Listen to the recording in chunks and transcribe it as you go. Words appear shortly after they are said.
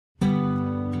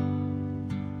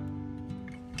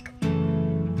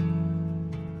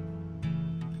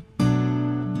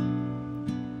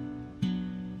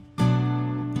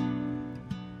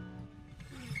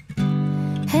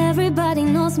Everybody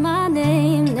knows my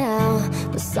name now,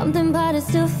 but something about it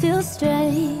still feels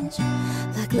strange.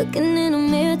 Like looking in a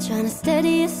mirror, trying to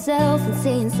steady yourself and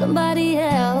seeing somebody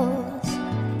else.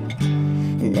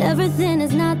 And everything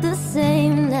is not the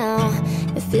same now.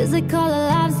 It feels like all our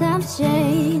lives have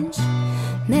changed.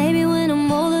 Maybe when I'm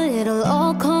older it'll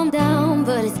all calm down,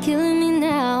 but it's killing me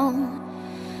now.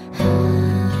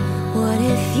 What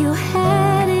if you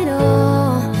had it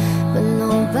all, but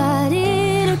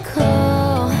nobody to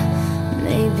call?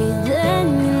 Maybe then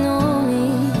you know me.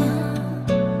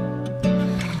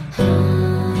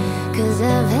 'Cause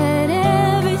I've had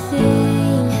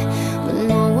everything, but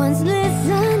no one's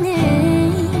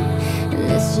listening, and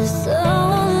it's just so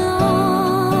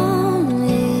lonely.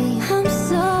 I'm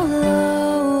so lonely.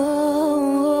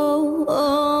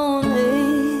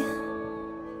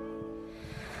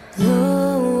 Lonely.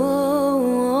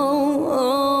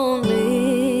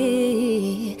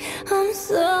 I'm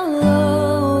so lonely.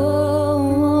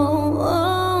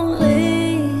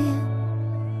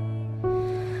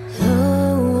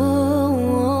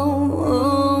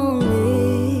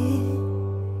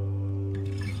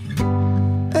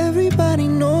 Everybody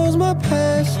knows my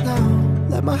past now,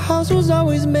 that my house was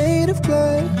always made of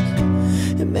glass.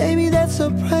 And maybe that's the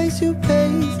price you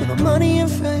pay for the money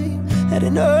and fame at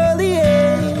an early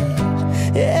age.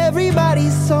 Everybody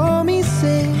saw me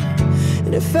sing,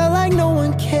 and it felt like no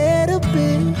one cared a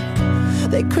bit.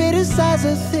 They criticized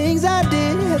the things I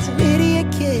did as an idiot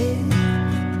kid.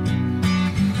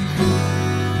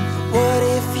 What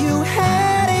if you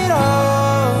had it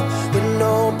all, with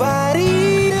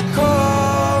nobody to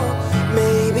call?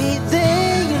 Maybe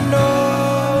then you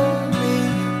know me.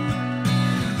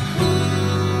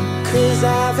 'Cause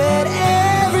I've had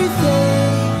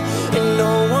everything, and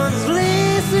no one's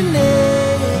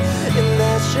listening, and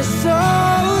that's just so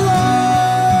lonely.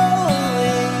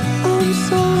 I'm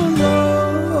so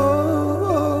lonely.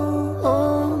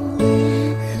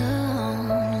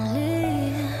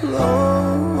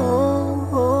 Lonely.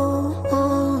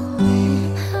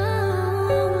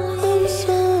 I'm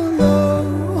so lonely.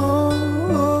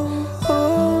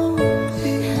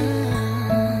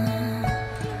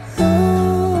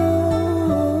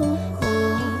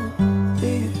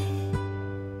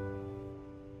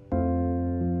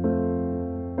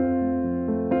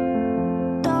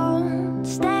 Don't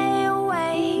stay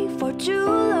away for too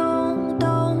long.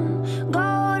 Don't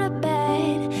go to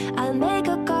bed. I'll make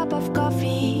a cup of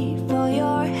coffee for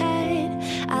your head.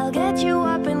 I'll get you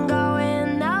up and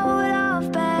going out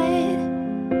of bed.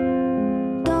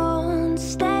 Don't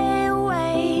stay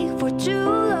away for too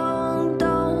long.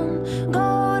 Don't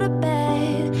go to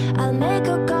bed. I'll make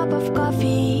a cup of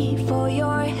coffee for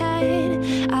your head.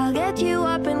 I'll get you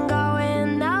up and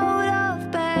going out of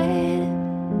bed.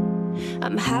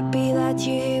 I'm happy that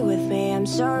you're here with me. I'm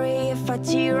sorry if I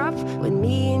tear up. When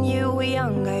me and you were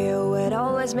younger, you would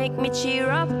always make me cheer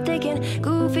up. Taking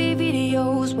goofy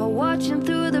videos while watching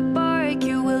through the park.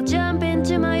 You will jump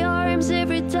into my arms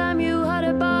every time you had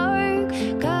a bark.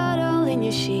 Cuddle in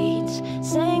your sheets,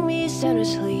 sang me sound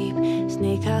asleep.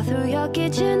 Sneak out through your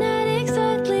kitchen at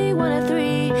exactly 1 or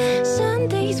 3.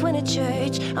 Sundays went to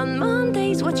church, on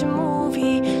Mondays watch a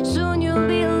movie. Soon you'll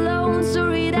be alone,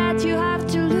 sorry that you have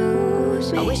to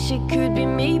lose me. I wish it could be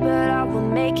me, but I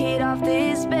won't make it off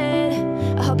this bed.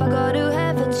 I hope I go to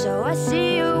heaven so I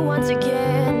see you once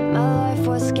again. My life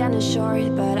was kinda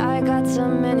short, but I got so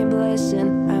many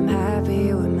blessings. I'm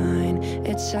happy with mine,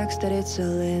 it sucks that it's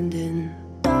all ending.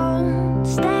 Don't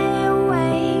stay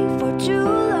away for too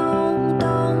long.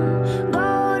 Don't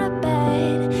go to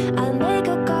bed. I'll make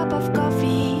a cup of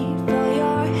coffee for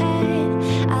your head.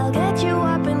 I'll get you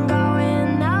up and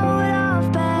going out of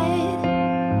bed.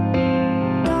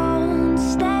 Don't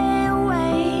stay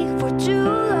away for too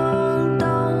long.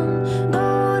 Don't go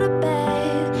to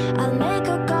bed. I'll make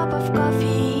a cup of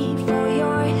coffee for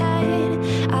your head.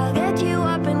 I'll get you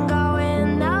up and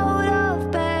going out of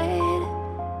bed.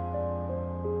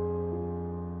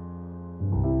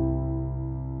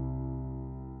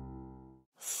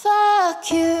 Fuck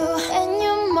you and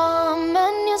your mom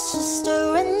and your sister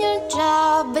and your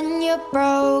job and your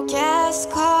broke ass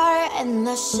car and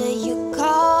the shit you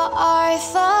call art.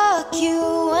 Fuck you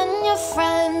and your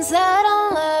friends that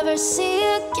I'll never see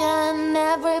again.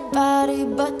 Everybody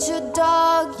but your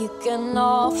dog, you can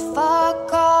all fuck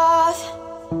off.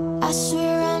 I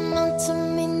swear I meant to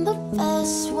mean the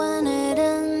best when it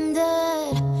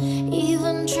ended.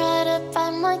 Even tried to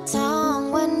bite my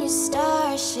tongue when you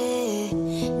start shit.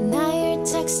 Now you're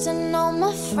texting all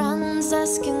my friends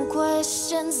asking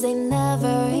questions. They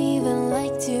never even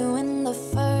liked you in the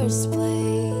first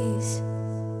place.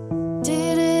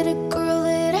 Did it a girl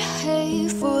that I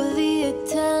hate for the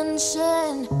attention?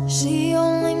 She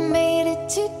only made it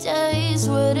 2 days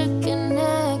with a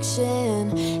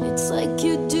connection. It's like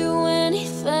you'd do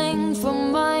anything for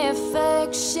my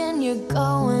affection. You're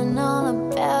going on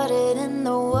about it in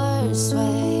the worst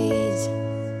ways.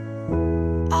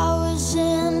 I was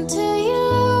into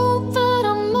you, but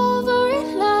I'm over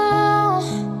it now.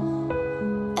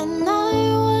 And I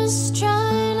was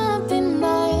trying to be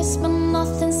nice, but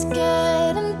nothing's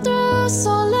getting through. So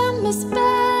let me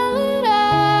spell it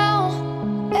out.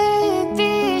 A,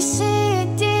 B, C,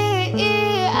 D,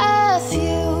 E, F.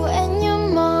 You and your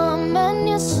mom and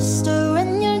your sister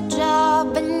and your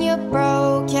job and your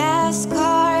broke ass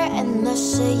car and the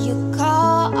shit you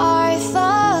call art.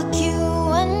 Fuck you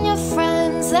and your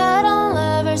friends that I'll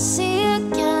never see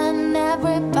again.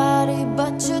 Everybody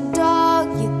but your dog,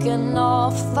 you can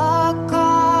all fuck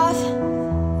off.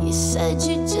 You said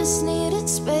you just needed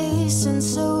space, and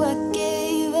so I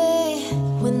gave it.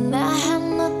 When I had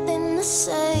nothing to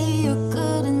say, you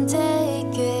couldn't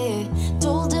take it.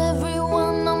 Told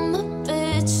everyone I'm a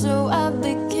bitch, so I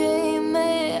became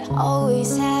it.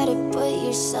 Always had to put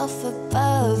yourself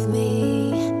above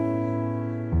me.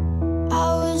 I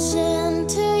was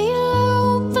into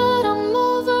you, but I'm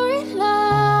over it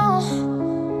now.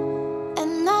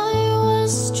 And I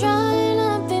was trying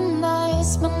to be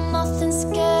nice, but nothing's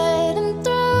getting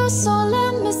through. So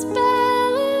let me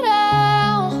spell it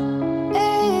out.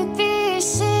 A, B,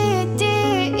 C, D,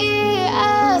 E,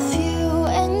 F. You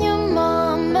and your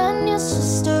mom and your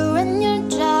sister and your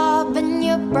job and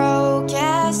your broke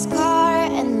ass car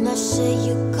and the shit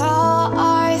you call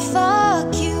art.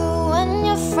 Fuck you and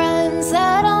your friends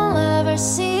that I'll never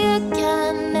see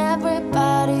again.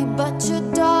 Everybody but your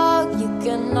dog, you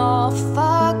can all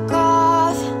fuck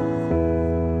off.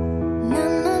 Na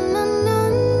na na na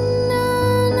na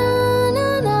na na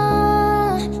na.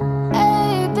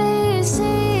 A, B, C,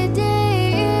 D,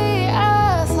 E,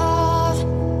 F off.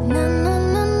 Na na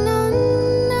na na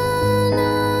na na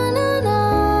na na.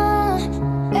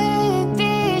 A, B,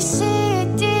 C,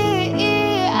 D, E,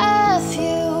 F.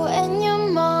 You and your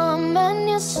mom and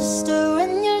your sister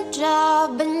and your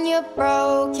job and your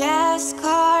broke ass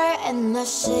car and the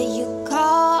shit you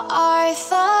call art.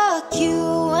 Fuck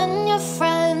you and your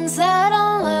friends that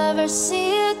I'll never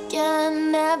see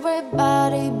again.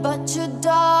 Everybody but your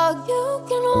dog, you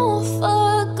can all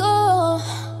fuck off.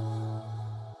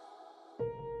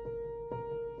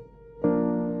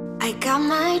 I got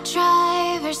my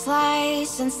driver's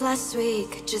license last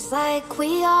week, just like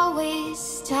we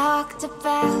always talked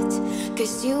about.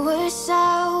 Cause you were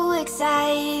so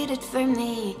excited for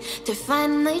me to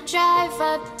finally drive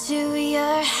up to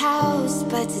your house.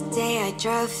 But today I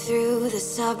drove through the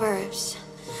suburbs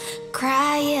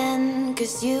crying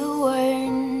cause you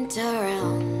weren't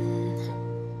around.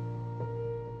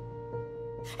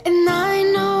 And I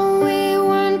know we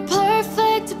weren't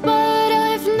perfect, but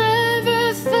I've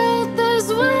never felt this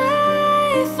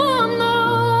way for no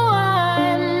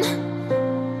one.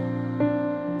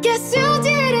 Guess you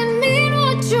didn't mean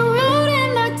what you wrote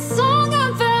in that song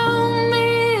about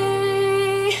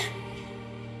me.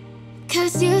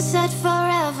 Cause you said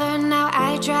forever, now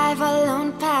I drive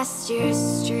alone past your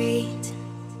street.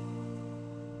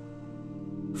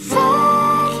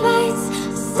 Red lights,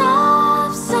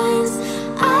 stop signs,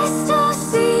 I still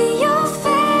see your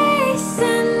face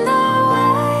in the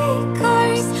white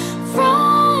cars,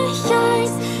 front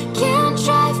yards. Can't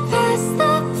drive past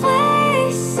the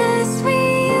places we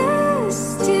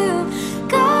used to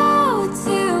go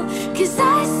to, cause I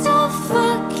still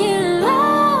fucking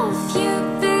love you,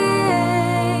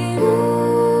 babe.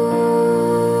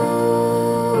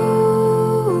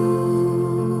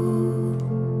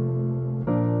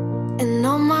 And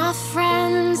all my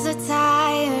friends are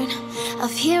tired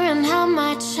of hearing how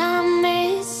much I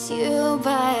miss you,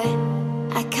 but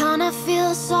I kinda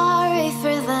feel sorry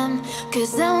for them,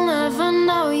 cause they'll never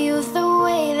know you the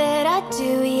way that I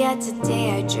do. Yet today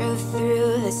I drove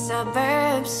through the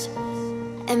suburbs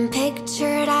and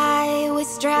pictured I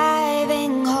was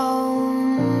driving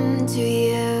home to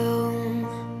you.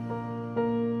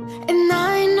 And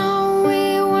I know we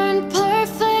weren't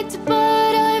perfect,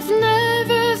 but I've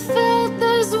never felt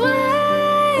this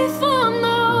way for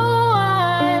no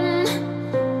one.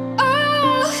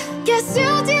 Oh, guess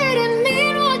you didn't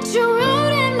mean what you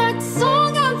wrote in that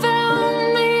song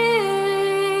about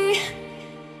me.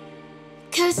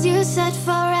 Cause you said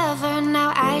forever,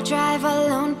 now I drive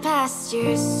alone past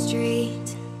your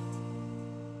street.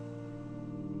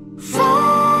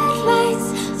 Red lights,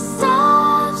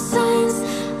 stop signs,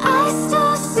 I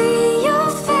still see your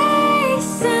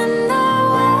face in the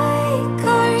white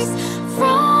cars,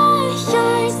 front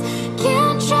yards.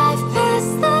 Can't drive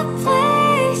past the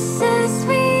places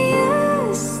we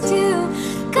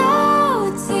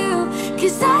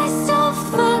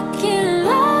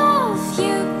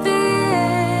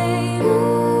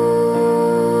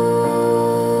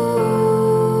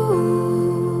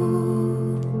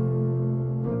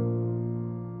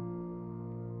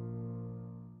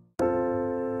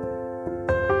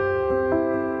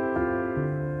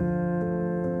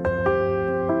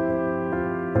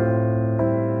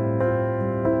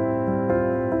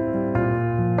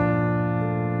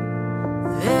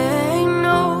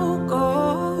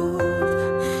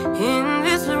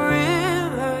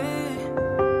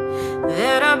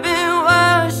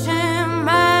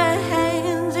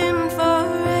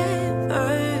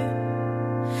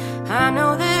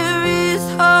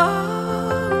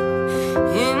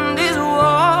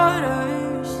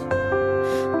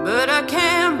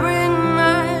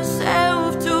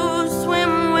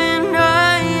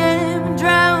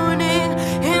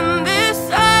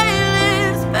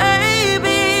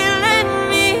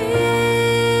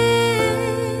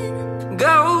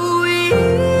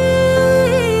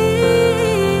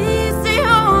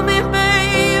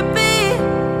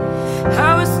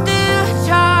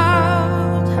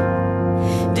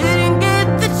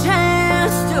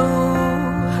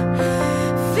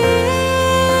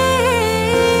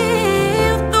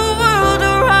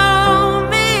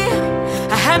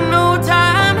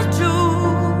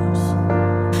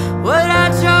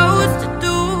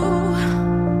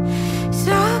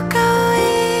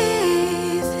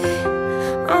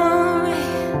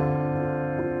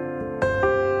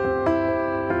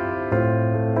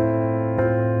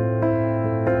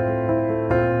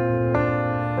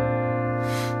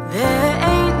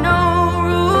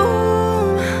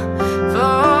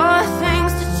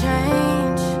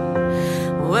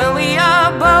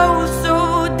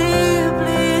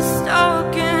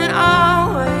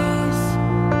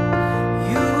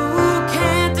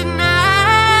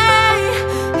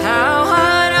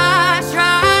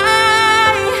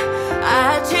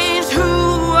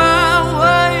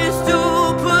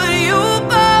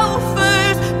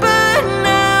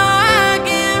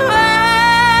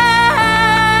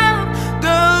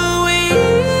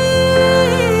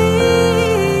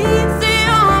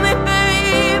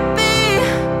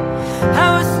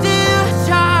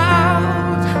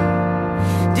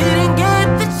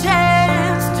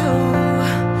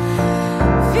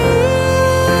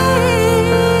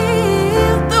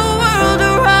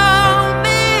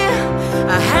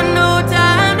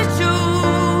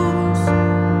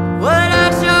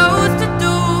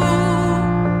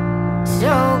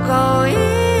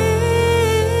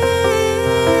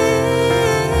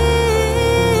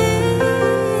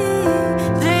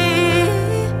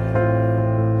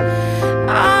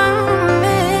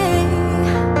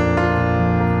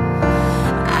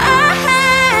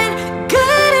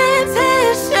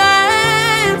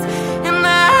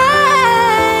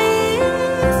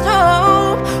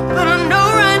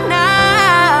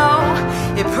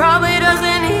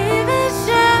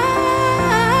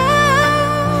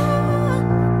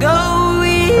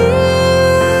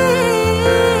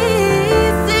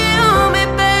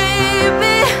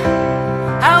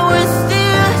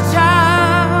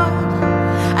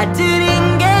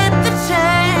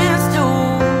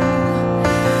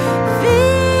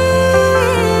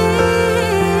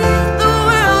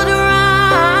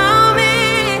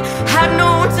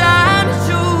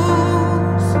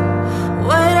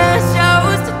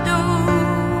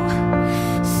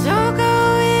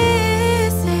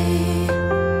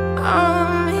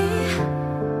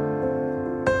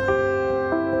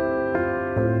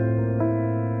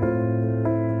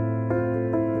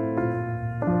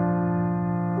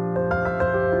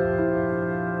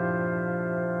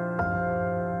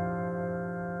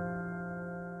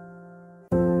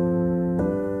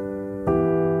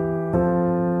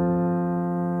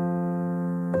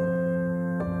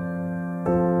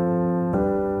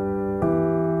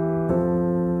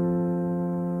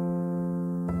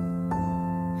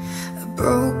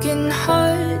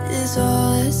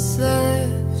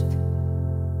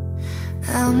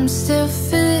I'm still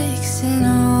fixing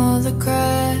all the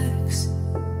cracks.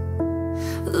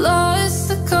 Lost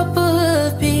a couple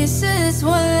of pieces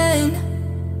when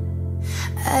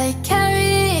I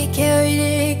carried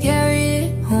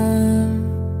it home.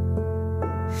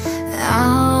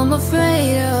 I'm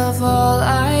afraid of all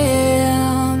I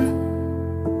am.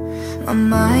 My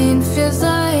mind feels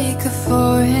like a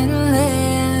foreign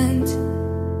land.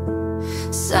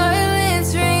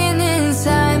 Silence ringing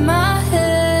inside my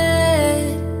head.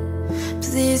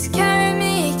 Please carry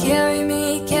me, carry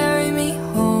me, carry me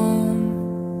home.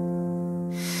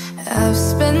 I've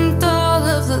spent all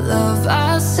of the love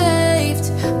I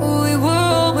saved. We were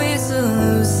always a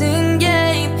losing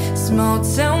game. Small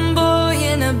town boy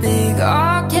in a big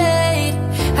arcade.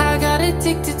 I got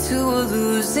addicted to a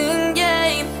losing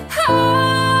game.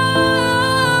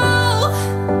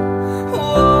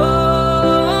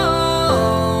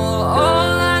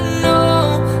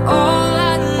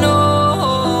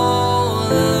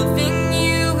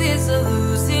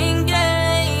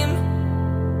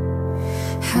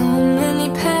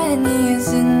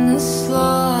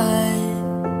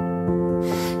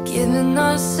 Giving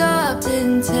us up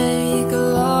didn't take a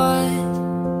lot.